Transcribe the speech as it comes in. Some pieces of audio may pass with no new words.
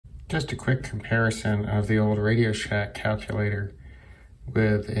Just a quick comparison of the old Radio Shack calculator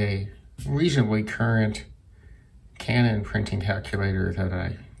with a reasonably current Canon printing calculator that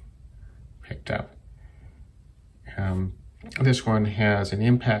I picked up. This one has an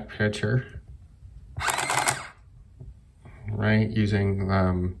impact picture, right,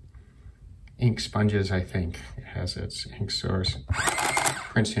 using ink sponges, I think. It has its ink source.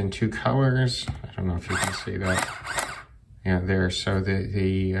 Prints in 2 colors. I don't know if you can see that. Yeah, there. So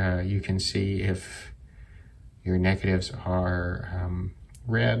you can see if your negatives are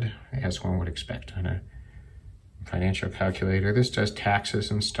red, as one would expect on a financial calculator. This does taxes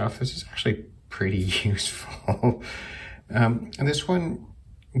and stuff. This is actually pretty useful. And this one,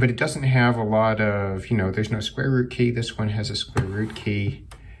 but it doesn't have a lot of, there's no square root key. This one has a square root key.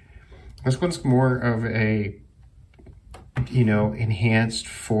 This one's more of a, enhanced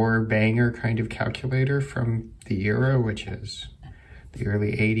 4-banger kind of calculator from the era, which is the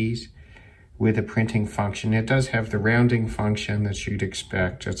early 80s, with a printing function. It does have the rounding function that you'd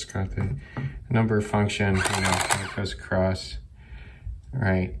expect. It's got the number function, that goes across,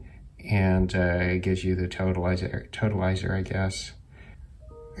 right? And it gives you the totalizer, I guess.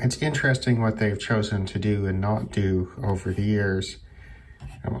 It's interesting what they've chosen to do and not do over the years.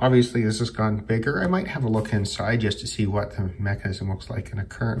 Obviously, this has gone bigger. I might have a look inside just to see what the mechanism looks like in a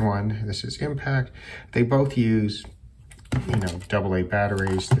current one. This is impact. They both use, AA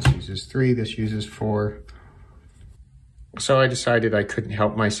batteries. This uses 3, this uses 4. So I decided I couldn't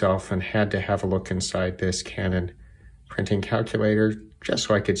help myself and had to have a look inside this Canon printing calculator just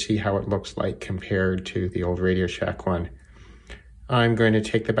so I could see how it looks like compared to the old Radio Shack one. I'm going to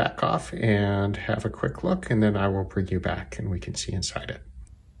take the back off and have a quick look, and then I will bring you back and we can see inside it.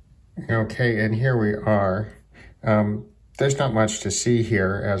 Okay, and here we are. There's not much to see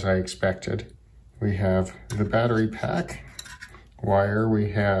here, as I expected. We have the battery pack wire.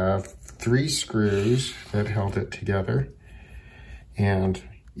 We have 3 screws that held it together. And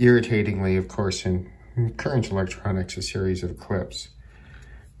irritatingly, of course, in current electronics, a series of clips.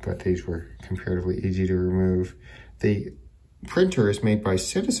 But these were comparatively easy to remove. The printer is made by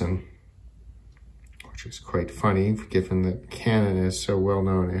Citizen, which is quite funny, given that Canon is so well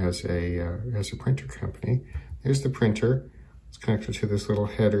known as a printer company. There's the printer. It's connected to this little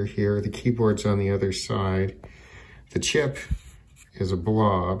header here. The keyboard's on the other side. The chip is a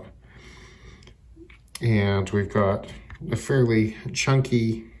blob. And we've got a fairly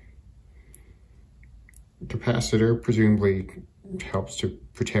chunky capacitor, presumably helps to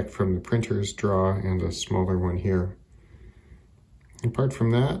protect from the printer's draw, and a smaller one here. Apart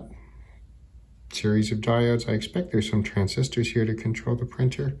from that, series of diodes. I expect there's some transistors here to control the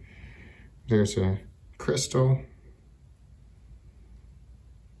printer. There's a crystal.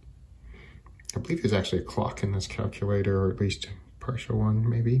 I believe there's actually a clock in this calculator, or at least a partial one,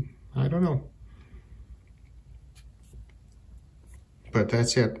 maybe. I don't know. But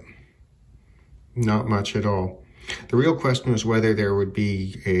that's it. Not much at all. The real question was whether there would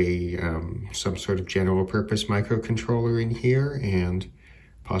be some sort of general purpose microcontroller in here and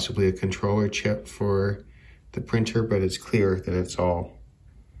possibly a controller chip for the printer, but it's clear that it's all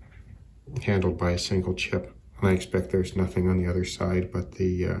handled by a single chip. And I expect there's nothing on the other side but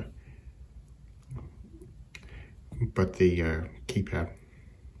the keypad.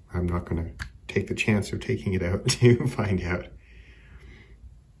 I'm not going to take the chance of taking it out to find out.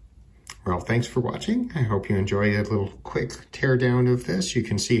 Well, thanks for watching. I hope you enjoyed a little quick teardown of this. You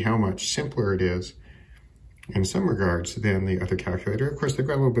can see how much simpler it is in some regards than the other calculator. Of course, they've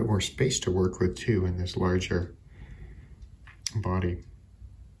got a little bit more space to work with too in this larger body.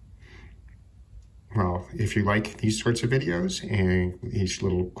 Well, if you like these sorts of videos and these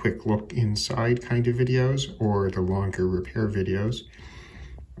little quick look inside kind of videos, or the longer repair videos,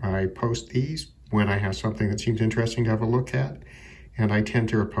 I post these when I have something that seems interesting to have a look at. And I tend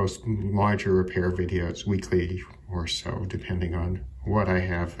to post larger repair videos weekly or so, depending on what I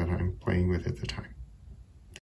have that I'm playing with at the time.